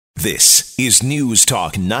This is News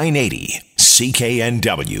Talk 980,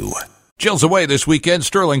 CKNW. Jill's away this weekend.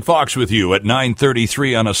 Sterling Fox with you at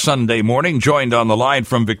 9:33 on a Sunday morning, joined on the line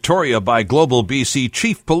from Victoria by Global BC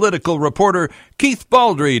Chief Political Reporter Keith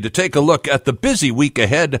Baldrey to take a look at the busy week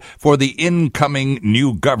ahead for the incoming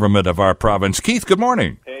new government of our province. Keith, good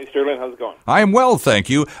morning. Hey, Sterling, how's it going? I am well, thank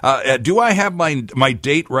you. Do I have my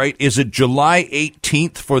date right? Is it July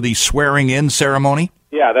 18th for the swearing-in ceremony?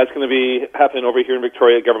 Yeah, that's going to be happening over here in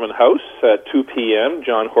Victoria Government House at 2 p.m.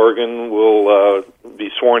 John Horgan will be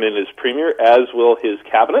sworn in as Premier, as will his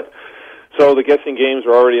cabinet. So the guessing games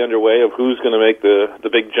are already underway of who's going to make the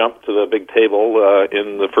big jump to the big table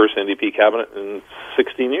in the first NDP cabinet in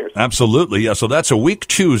 16 years. Absolutely. Yeah, so that's a week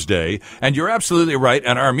Tuesday, and you're absolutely right.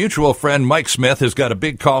 And our mutual friend Mike Smith has got a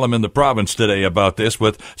big column in the province today about this,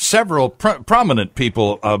 with several prominent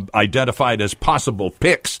people identified as possible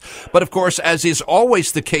picks. But of course, as is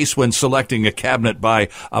always the case when selecting a cabinet by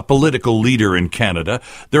a political leader in Canada,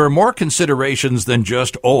 there are more considerations than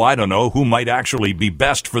just, who might actually be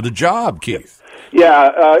best for the job. Keith.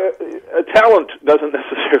 Yeah, talent doesn't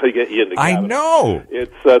necessarily get you into cabinet. I know.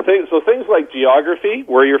 It's things like geography,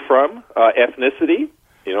 where you're from, ethnicity.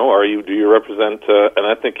 Do you represent an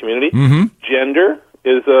ethnic community? Mm-hmm. Gender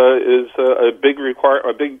is a big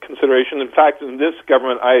consideration. In fact, in this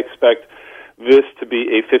government, I expect this to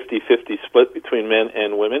be a 50-50 split between men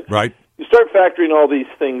and women. Right. You start factoring all these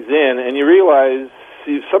things in, and you realize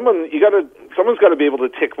someone's got to be able to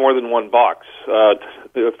tick more than one box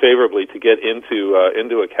favorably to get into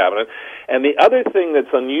a cabinet. And the other thing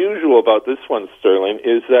that's unusual about this one, Sterling,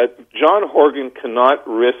 is that John Horgan cannot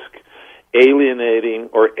risk alienating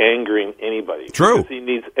or angering anybody. True. Because he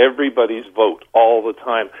needs everybody's vote all the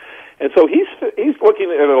time. And so he's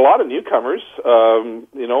looking at a lot of newcomers.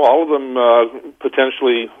 All of them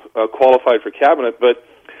potentially qualified for cabinet, but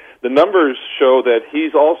the numbers show that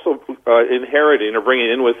he's also inheriting or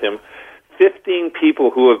bringing in with him 15 people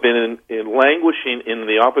who have been languishing in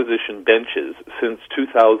the opposition benches since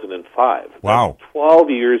 2005. Wow. That's 12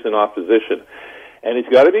 years in opposition. And he's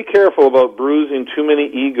got to be careful about bruising too many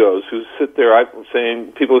egos who sit there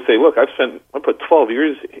people say, look, I put 12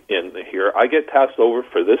 years in here. I get passed over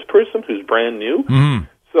for this person who's brand new. Mm-hmm.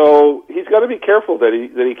 So he's got to be careful that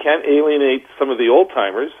he can't alienate some of the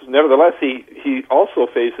old-timers. Nevertheless, he also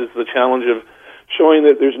faces the challenge of showing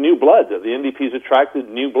that there's new blood, that the NDP's attracted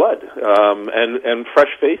new blood and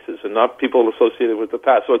fresh faces and not people associated with the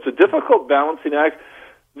past. So it's a difficult balancing act.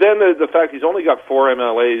 Then the fact he's only got 4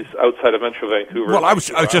 MLAs outside of Metro Vancouver. Well, I was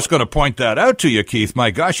just going to point that out to you, Keith. My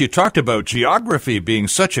gosh, you talked about geography being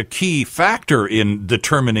such a key factor in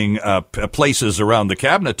determining places around the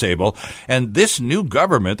cabinet table. And this new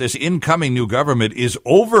government, this incoming new government, is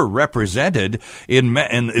overrepresented in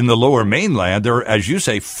the Lower Mainland. There are, as you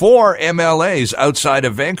say, 4 MLAs outside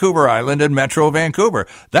of Vancouver Island and Metro Vancouver.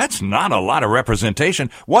 That's not a lot of representation.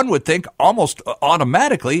 One would think almost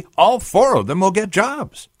automatically all 4 of them will get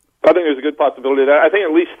jobs. I think there's a good possibility of that. I think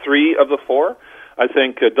at least 3 of the 4. I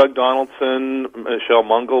think Doug Donaldson, Michelle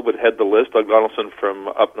Mungle would head the list. Doug Donaldson from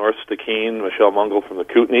up north, Stikine, Michelle Mungle from the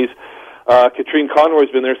Kootenays. Katrine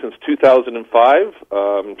Conroy's been there since 2005.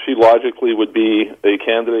 She logically would be a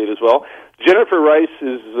candidate as well. Jennifer Rice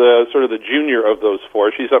is sort of the junior of those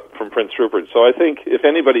 4. She's up from Prince Rupert. So I think if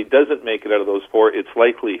anybody doesn't make it out of those 4, it's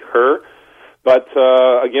likely her. But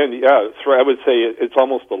again, I would say it's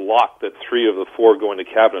almost a lock that 3 of the 4 go into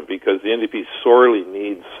cabinet because the NDP sorely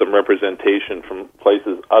needs some representation from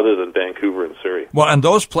places other than Vancouver and Surrey. Well, and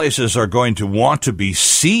those places are going to want to be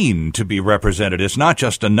seen to be represented. It's not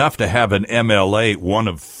just enough to have an MLA, one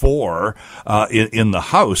of 4, in the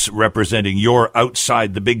House representing your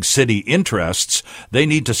outside the big city interests. They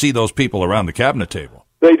need to see those people around the cabinet table.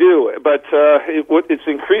 They do, but it's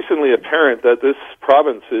increasingly apparent that this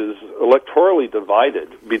province is electorally divided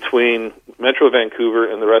between Metro Vancouver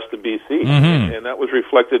and the rest of BC, mm-hmm. and that was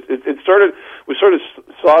reflected. We sort of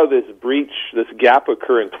saw this breach, this gap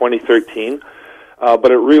occur in 2013,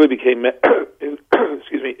 but it really became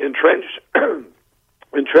entrenched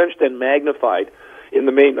and magnified in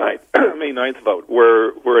the May 9th vote,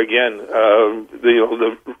 where again,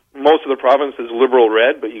 most of the province is liberal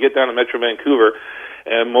red, but you get down to Metro Vancouver,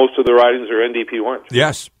 and most of the ridings are NDP orange.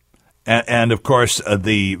 Yes. And of course,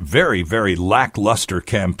 the very, very lackluster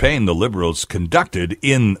campaign the Liberals conducted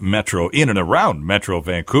in and around Metro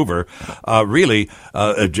Vancouver, really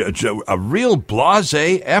a real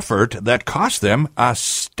blasé effort that cost them a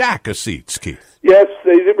stack of seats, Keith. Yes,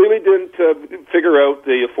 they really didn't figure out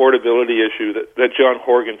the affordability issue that John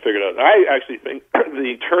Horgan figured out. I actually think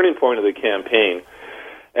the turning point of the campaign,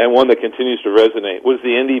 and one that continues to resonate, was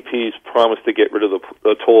the NDP's promise to get rid of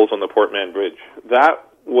the tolls on the Port Mann Bridge. That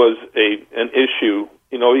was an issue.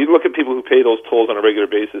 You know, you look at people who pay those tolls on a regular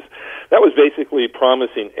basis. That was basically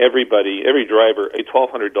promising everybody, every driver, a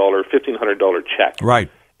 $1,200, $1,500 check.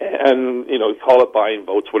 Right. And, you know, call it buying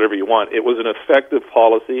votes, whatever you want. It was an effective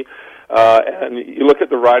policy. And you look at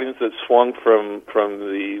the ridings that swung from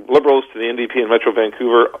the Liberals to the NDP in Metro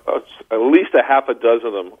Vancouver, at least a half a dozen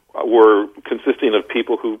of them were consisting of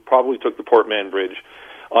people who probably took the Port Mann Bridge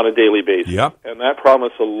on a daily basis. Yep. And that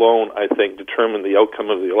promise alone, I think, determined the outcome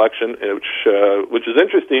of the election, which is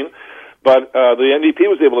interesting. But the NDP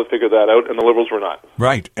was able to figure that out, and the Liberals were not.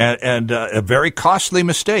 Right, and a very costly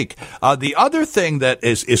mistake. The other thing that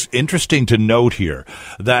is interesting to note here,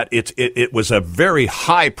 that it was a very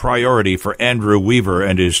high priority for Andrew Weaver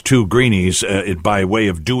and his two greenies by way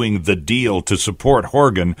of doing the deal to support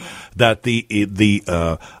Horgan, that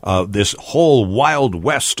this whole Wild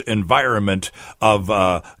West environment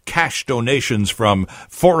of cash donations from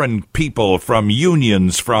foreign people, from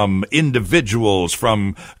unions, from individuals,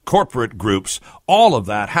 from corporate groups, all of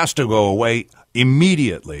that has to go away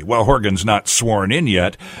immediately. Well, Horgan's not sworn in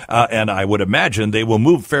yet, and I would imagine they will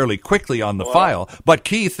move fairly quickly on the file. But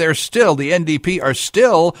Keith, the NDP are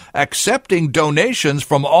still accepting donations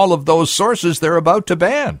from all of those sources they're about to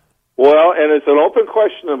ban. Well, and it's an open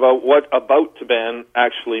question about what about to ban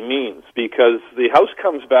actually means, because the House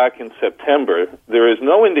comes back in September. There is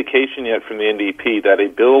no indication yet from the NDP that a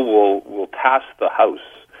bill will pass the House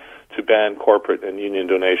to ban corporate and union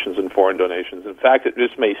donations and foreign donations. In fact, it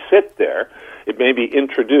just may sit there. It may be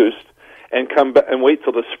introduced and come back and wait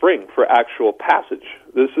till the spring for actual passage.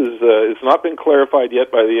 This is it's not been clarified yet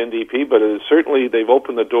by the NDP, but it is certainly they've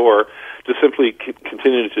opened the door to simply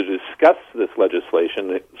continue to discuss this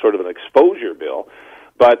legislation, sort of an exposure bill.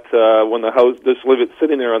 But when the House just leave it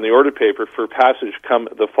sitting there on the order paper for passage come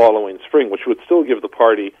the following spring, which would still give the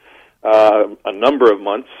party a number of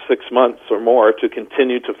months, 6 months or more, to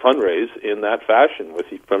continue to fundraise in that fashion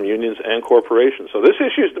from unions and corporations. So this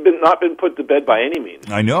issue has not been put to bed by any means.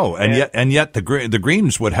 I know, and yet the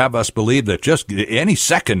Greens would have us believe that just any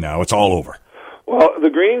second now it's all over. Well, the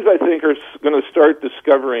Greens, I think, are going to start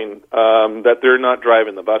discovering that they're not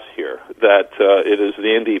driving the bus here, that it is the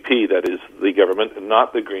NDP that is the government and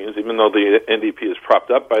not the Greens, even though the NDP is propped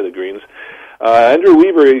up by the Greens. Andrew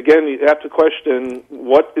Weaver, again, you have to question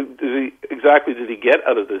what exactly did he get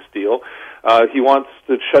out of this deal. He wants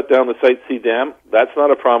to shut down the Site C Dam. That's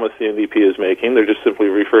not a promise the NDP is making. They're just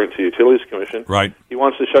simply referring to the Utilities Commission. Right. He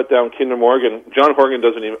wants to shut down Kinder Morgan. John Horgan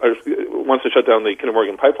wants to shut down the Kinder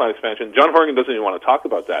Morgan pipeline expansion. John Horgan doesn't even want to talk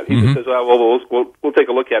about that. He just says, we'll take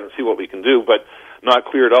a look at it and see what we can do, but not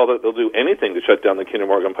clear at all that they'll do anything to shut down the Kinder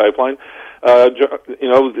Morgan pipeline.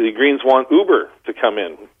 The Greens want Uber to come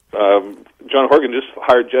in. John Horgan just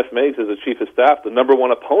hired Jeff Meigs as the chief of staff, the number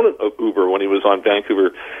one opponent of Uber when he was on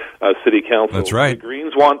Vancouver City Council. That's right. The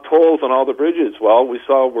Greens want tolls on all the bridges. Well, we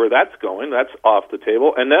saw where that's going. That's off the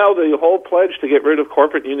table. And now the whole pledge to get rid of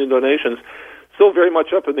corporate union donations, still very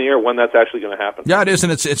much up in the air when that's actually going to happen. Yeah, it is,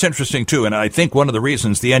 and it's interesting, too. And I think one of the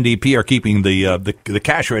reasons the NDP are keeping the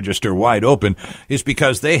cash register wide open is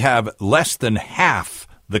because they have less than half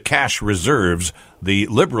the cash reserves the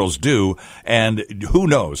Liberals do, and who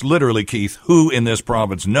knows, literally, Keith, who in this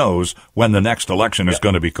province knows when the next election is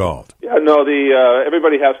going to be called? Yeah, no,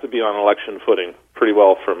 everybody has to be on election footing pretty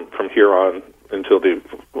well from here on until the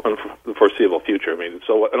foreseeable future. I mean,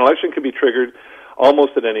 so an election can be triggered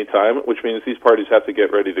almost at any time, which means these parties have to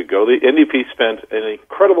get ready to go. The NDP spent an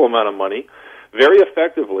incredible amount of money very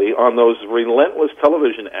effectively on those relentless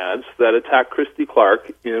television ads that attack Christy Clark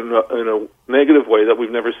in a negative way that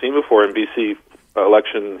we've never seen before in BC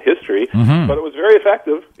election history. But it was very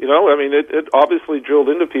effective. I mean, it obviously drilled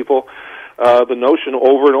into people the notion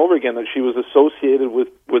over and over again that she was associated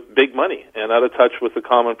with big money and out of touch with the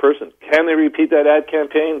common person. Can they repeat that ad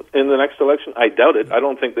campaign in the next election? I doubt it. I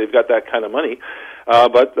don't think they've got that kind of money.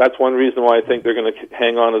 But that's one reason why I think they're going to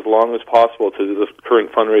hang on as long as possible to the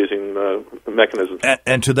current fundraising mechanisms.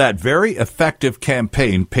 And to that very effective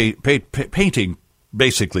campaign, painting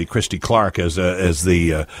basically Christy Clark as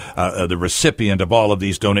the recipient of all of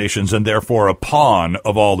these donations and therefore a pawn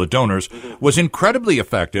of all the donors was incredibly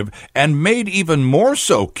effective, and made even more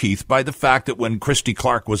so, Keith, by the fact that when Christy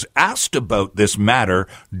Clark was asked about this matter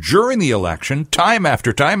during the election, time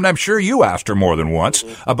after time, and I'm sure you asked her more than once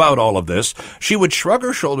about all of this, she would shrug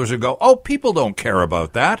her shoulders and go, "Oh, people don't care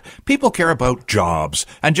about that. People care about jobs,"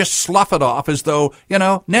 and just slough it off as though,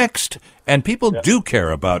 next. And people do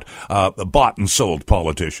care about bought and sold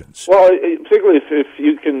politicians. Well, particularly if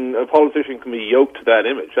a politician can be yoked to that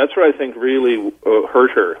image. That's what I think really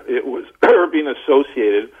hurt her. It was her being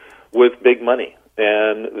associated with big money.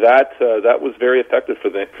 And that was very effective for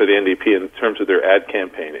the NDP in terms of their ad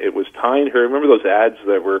campaign. It was tying her. Remember those ads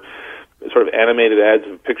that were sort of animated ads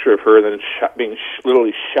of a picture of her, and then being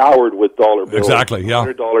literally showered with dollar bills. Exactly, yeah.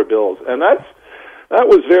 $100 bills. And that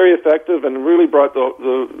was very effective and really brought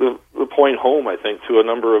the point home, I think, to a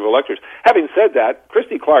number of electors. Having said that,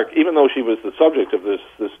 Christy Clark, even though she was the subject of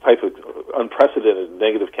this type of unprecedented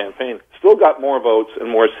negative campaign, still got more votes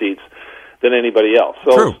and more seats than anybody else.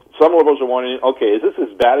 So True. Some Liberals are wondering, okay, is this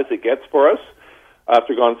as bad as it gets for us?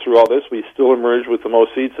 After going through all this, we still emerge with the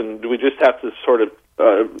most seats, and do we just have to sort of,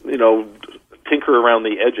 tinker around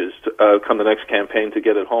the edges come the next campaign to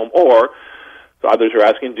get it home? Or others are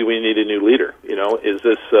asking, do we need a new leader?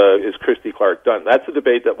 Is Christy Clark done? That's a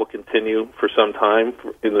debate that will continue for some time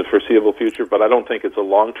in the foreseeable future, but I don't think it's a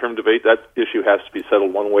long-term debate. That issue has to be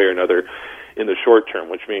settled one way or another in the short term,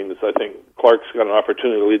 which means I think Clark's got an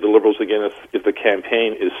opportunity to lead the Liberals again if the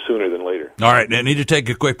campaign is sooner than later. All right, I need to take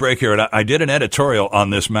a quick break here. And I did an editorial on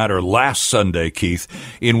this matter last Sunday, Keith,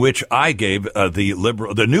 in which I gave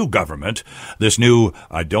the new government, this new,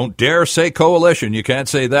 I don't dare say coalition, you can't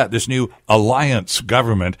say that, this new alliance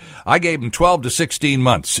government, I gave them 12 to 16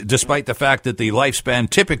 months, despite the fact that the lifespan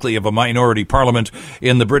typically of a minority parliament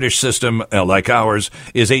in the British system, like ours,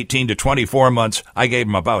 is 18 to 24 months. I gave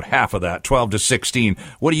them about half of that, 12 to 16.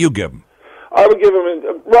 What do you give them? I would give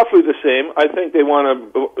them roughly the same. I think the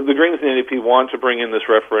Greens and the NDP want to bring in this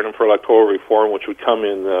referendum for electoral reform, which would come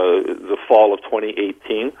in the fall of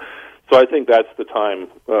 2018. So I think that's the time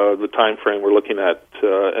frame we're looking at.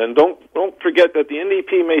 And don't forget that the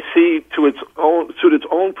NDP may see suit its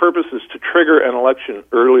own purposes to trigger an election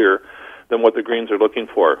earlier than what the Greens are looking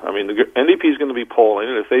for. I mean, the NDP is going to be polling,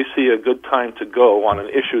 and if they see a good time to go on an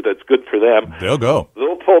issue that's good for them, they'll go.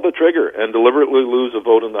 They'll pull the trigger and deliberately lose a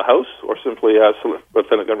vote in the House, or simply ask the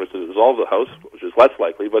Lieutenant Governor to dissolve the House, which is less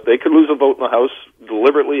likely, but they could lose a vote in the House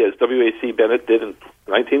deliberately, as W.A.C. Bennett did in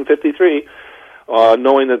 1953,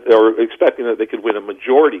 knowing that or expecting that they could win a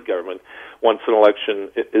majority government once an election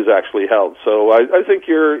is actually held. So I think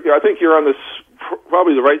you're on this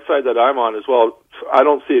probably the right side that I'm on as well. I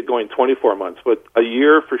don't see it going 24 months, but a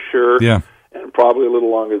year for sure. Yeah. And probably a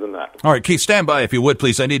little longer than that. All right, Keith, stand by if you would,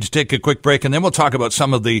 please. I need to take a quick break, and then we'll talk about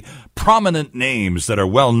some of the prominent names that are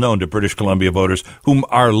well known to British Columbia voters whom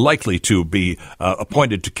are likely to be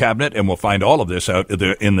appointed to cabinet, and we'll find all of this out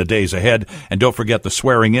in the days ahead. And don't forget, the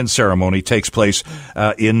swearing-in ceremony takes place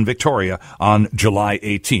in Victoria on July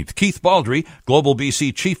 18th. Keith Baldrey, Global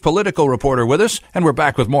BC chief political reporter, with us, and we're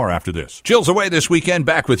back with more after this. Chills away this weekend,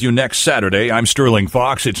 back with you next Saturday. I'm Sterling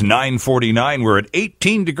Fox. It's 9:49. We're at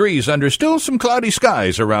 18 degrees under still some cloudy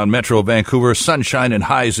skies around Metro Vancouver, sunshine and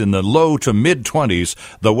highs in the low to mid-20s,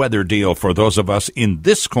 the weather deal for those of us in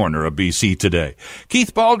this corner of BC today.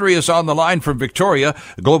 Keith Baldrey is on the line from Victoria,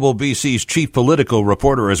 Global BC's chief political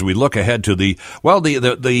reporter, as we look ahead to the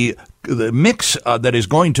mix that is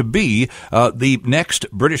going to be the next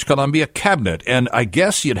British Columbia cabinet. And I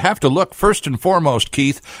guess you'd have to look first and foremost,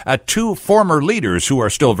 Keith, at two former leaders who are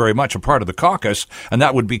still very much a part of the caucus, and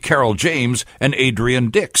that would be Carol James and Adrian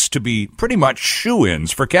Dix, to be pretty much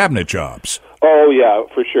shoo-ins for cabinet jobs. Oh, yeah,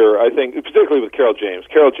 for sure. I think, particularly with Carol James.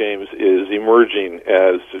 Carol James is emerging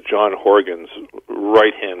as John Horgan's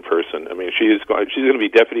right-hand person. I mean, she's going to be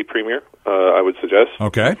deputy premier, I would suggest.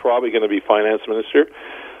 Okay. Probably going to be finance minister.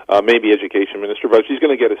 Maybe education minister, but she's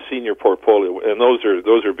going to get a senior portfolio, and those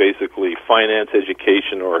are basically finance,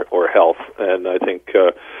 education, or health. And I think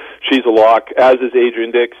she's a lock, as is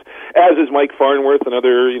Adrian Dix, as is Mike Farnworth,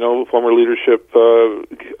 another former leadership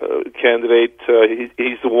candidate.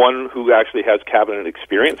 He's the one who actually has cabinet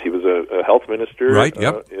experience. He was a health minister, right?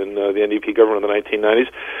 Yep. In the NDP government in the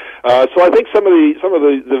 1990s. So I think some of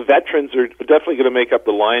the veterans are definitely going to make up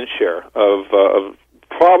the lion's share of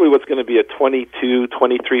probably what's going to be a 22,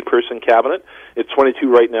 23-person cabinet. It's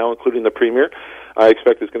 22 right now, including the premier. I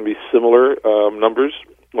expect it's going to be similar numbers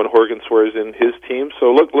when Horgan swears in his team.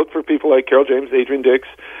 So look for people like Carol James, Adrian Dix,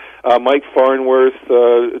 Mike Farnworth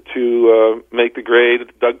to make the grade,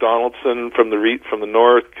 Doug Donaldson from the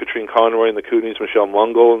north, Katrine Conroy in the Kootenays, Michelle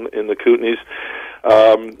Mungle in the Kootenays.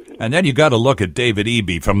 And then you got to look at David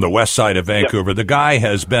Eby from the west side of Vancouver. Yep. The guy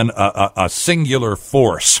has been a singular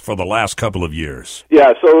force for the last couple of years.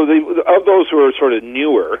 Yeah, so of those who are sort of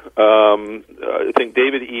newer, I think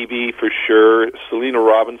David Eby for sure, Selena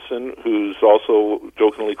Robinson, who's also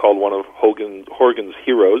jokingly called one of Horgan's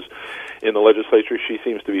heroes, in the legislature. She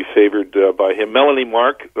seems to be favored by him. Melanie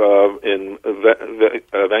Mark in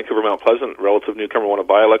Vancouver Mount Pleasant, relative newcomer, won a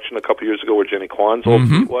by-election a couple years ago where Jenny Kwan's old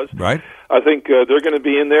seat was. Right. I think they're going to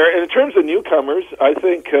be in there. And in terms of newcomers, I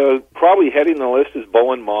think probably heading the list is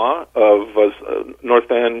Bowen Ma of North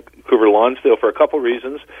Vancouver Lonsdale for a couple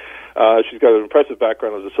reasons. She's got an impressive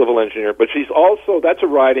background as a civil engineer, but she's also, that's a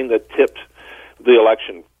riding that tipped the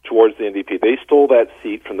election towards the NDP. They stole that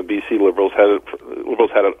seat from the BC Liberals. Liberals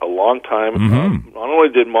had it a long time. Not only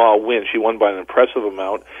did Ma win, she won by an impressive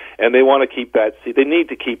amount, and they want to keep that seat. They need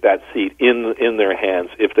to keep that seat in their hands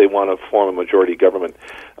if they want to form a majority government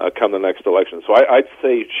come the next election. So I'd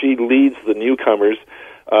say she leads the newcomers.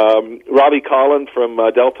 Robbie Collin from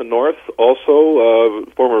Delta North, also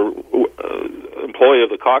former employee of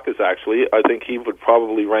the caucus, actually. I think he would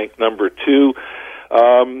probably rank number 2.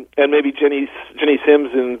 And maybe Jenny Sims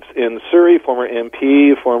in Surrey, former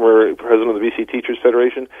MP, former president of the BC Teachers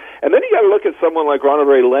Federation. And then you got to look at someone like Ronald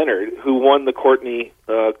Ray Leonard, who won the Courtney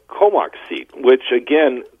Comox seat, which,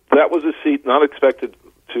 again, that was a seat not expected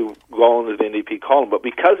to go into the NDP column, but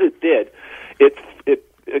because it did, it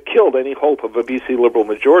killed any hope of a BC Liberal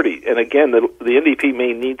majority. And again, the NDP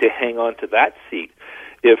may need to hang on to that seat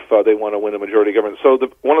if they want to win a majority government. So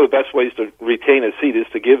one of the best ways to retain a seat is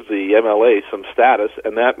to give the MLA some status,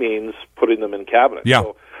 and that means putting them in cabinet. Yeah.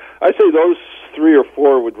 So I say those 3 or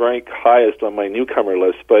 4 would rank highest on my newcomer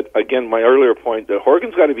list. But again, my earlier point, that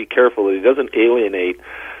Horgan's got to be careful that he doesn't alienate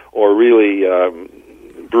or really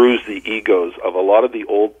bruise the egos of a lot of the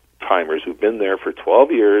old timers who've been there for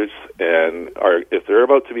 12 years and if they're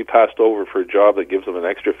about to be passed over for a job that gives them an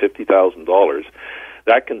extra $50,000,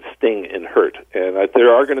 that can sting and hurt. And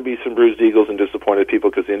there are going to be some bruised egos and disappointed people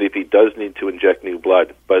because the NDP does need to inject new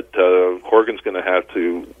blood. But Horgan's going to have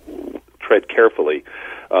to tread carefully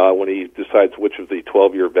when he decides which of the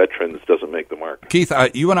 12-year veterans doesn't make the mark. Keith,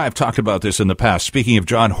 you and I have talked about this in the past. Speaking of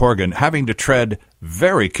John Horgan, having to tread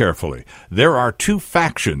very carefully. There are 2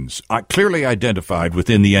 factions clearly identified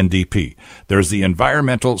within the NDP. There's the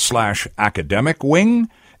environmental/academic wing,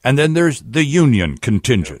 and then there's the union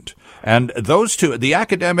contingent. And those two, the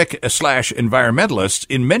academic/environmentalists,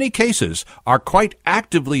 in many cases, are quite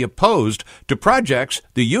actively opposed to projects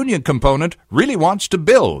the union component really wants to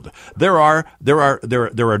build. There are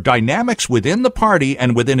dynamics within the party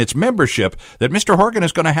and within its membership that Mr. Horgan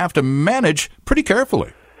is going to have to manage pretty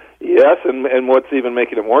carefully. Yes, and what's even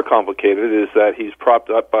making it more complicated is that he's propped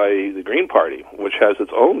up by the Green Party, which has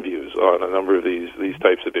its own views on a number of these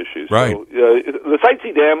types of issues. Right. So, the Site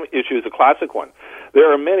C dam issue is a classic one. There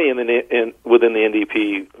are many within the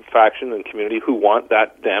NDP faction and community who want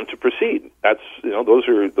that dam to proceed. That's those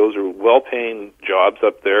are well-paying jobs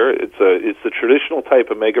up there. It's the traditional type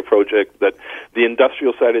of mega project that the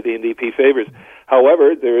industrial side of the NDP favors.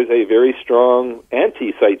 However, there is a very strong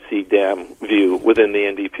anti-Site C dam view within the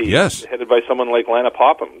NDP. Yes. Headed by someone like Lana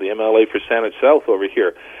Popham, the MLA for Saanich South over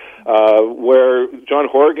here, where John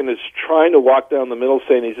Horgan is trying to walk down the middle,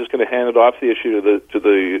 saying he's just going to hand it off the issue to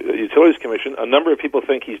the Utilities Commission. A number of people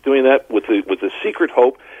think he's doing that with the secret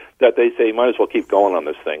hope that they say he might as well keep going on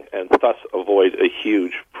this thing, and thus avoid a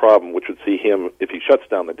huge problem, which would see him, if he shuts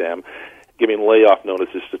down the dam, giving layoff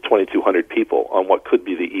notices to 2,200 people on what could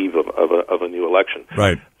be the eve of a new election.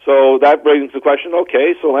 Right. So that brings the question,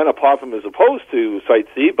 okay, so Lana Popham is opposed to Site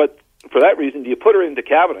C, but for that reason, do you put her into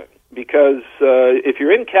cabinet? Because if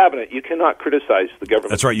you're in cabinet, you cannot criticize the government.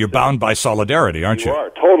 That's right. You're bound by solidarity, aren't you? You are,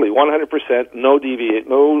 totally, 100%, no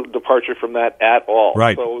departure from that at all.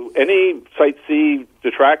 Right. So any Site C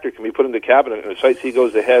detractor can be put into cabinet, and if Site C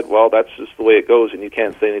goes ahead, well, that's just the way it goes, and you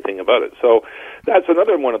can't say anything about it. So that's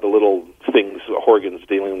another one of the little things Horgan's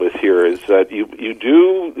dealing with here, is that you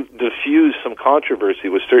do diffuse some controversy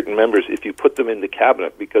with certain members if you put them into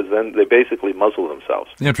cabinet, because then they basically muzzle themselves.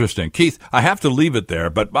 Interesting. Keith, I have to leave it there,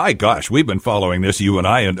 but my gosh, we've been following this, you and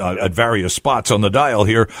I, at various spots on the dial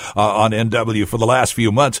here on NW for the last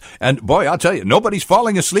few months, and boy, I'll tell you, nobody's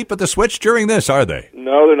falling asleep at the switch during this, are they?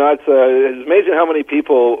 No, they're not. It's amazing how many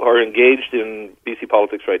people are engaged in BC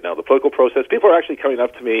politics right now. The political process. People are actually coming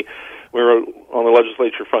up to me. We were on the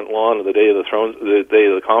legislature front lawn on the day of the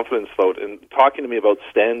confidence vote, and talking to me about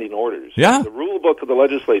standing orders. Yeah. The rule book of the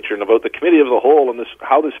legislature and about the committee of the whole and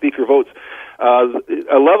how the speaker votes.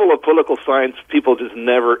 A level of political science people just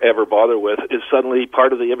never, ever bother with is suddenly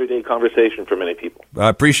part of the everyday conversation for many people. I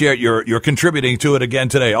appreciate your contributing to it again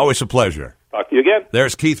today. Always a pleasure. Talk to you. you again.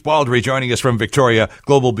 There's Keith Baldrey joining us from Victoria,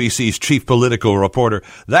 Global BC's chief political reporter.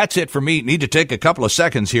 That's it for me. Need to take a couple of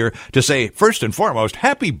seconds here to say, first and foremost,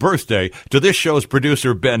 happy birthday to this show's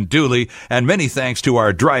producer, Ben Dooley, and many thanks to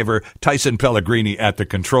our driver, Tyson Pellegrini, at the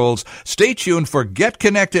controls. Stay tuned for Get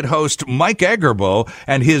Connected host Mike Agerbo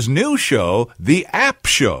and his new show, The App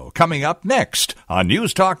Show, coming up next on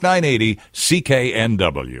News Talk 980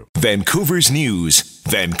 CKNW. Vancouver's News,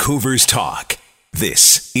 Vancouver's Talk.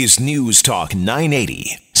 This is News Talk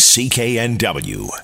 980 CKNW.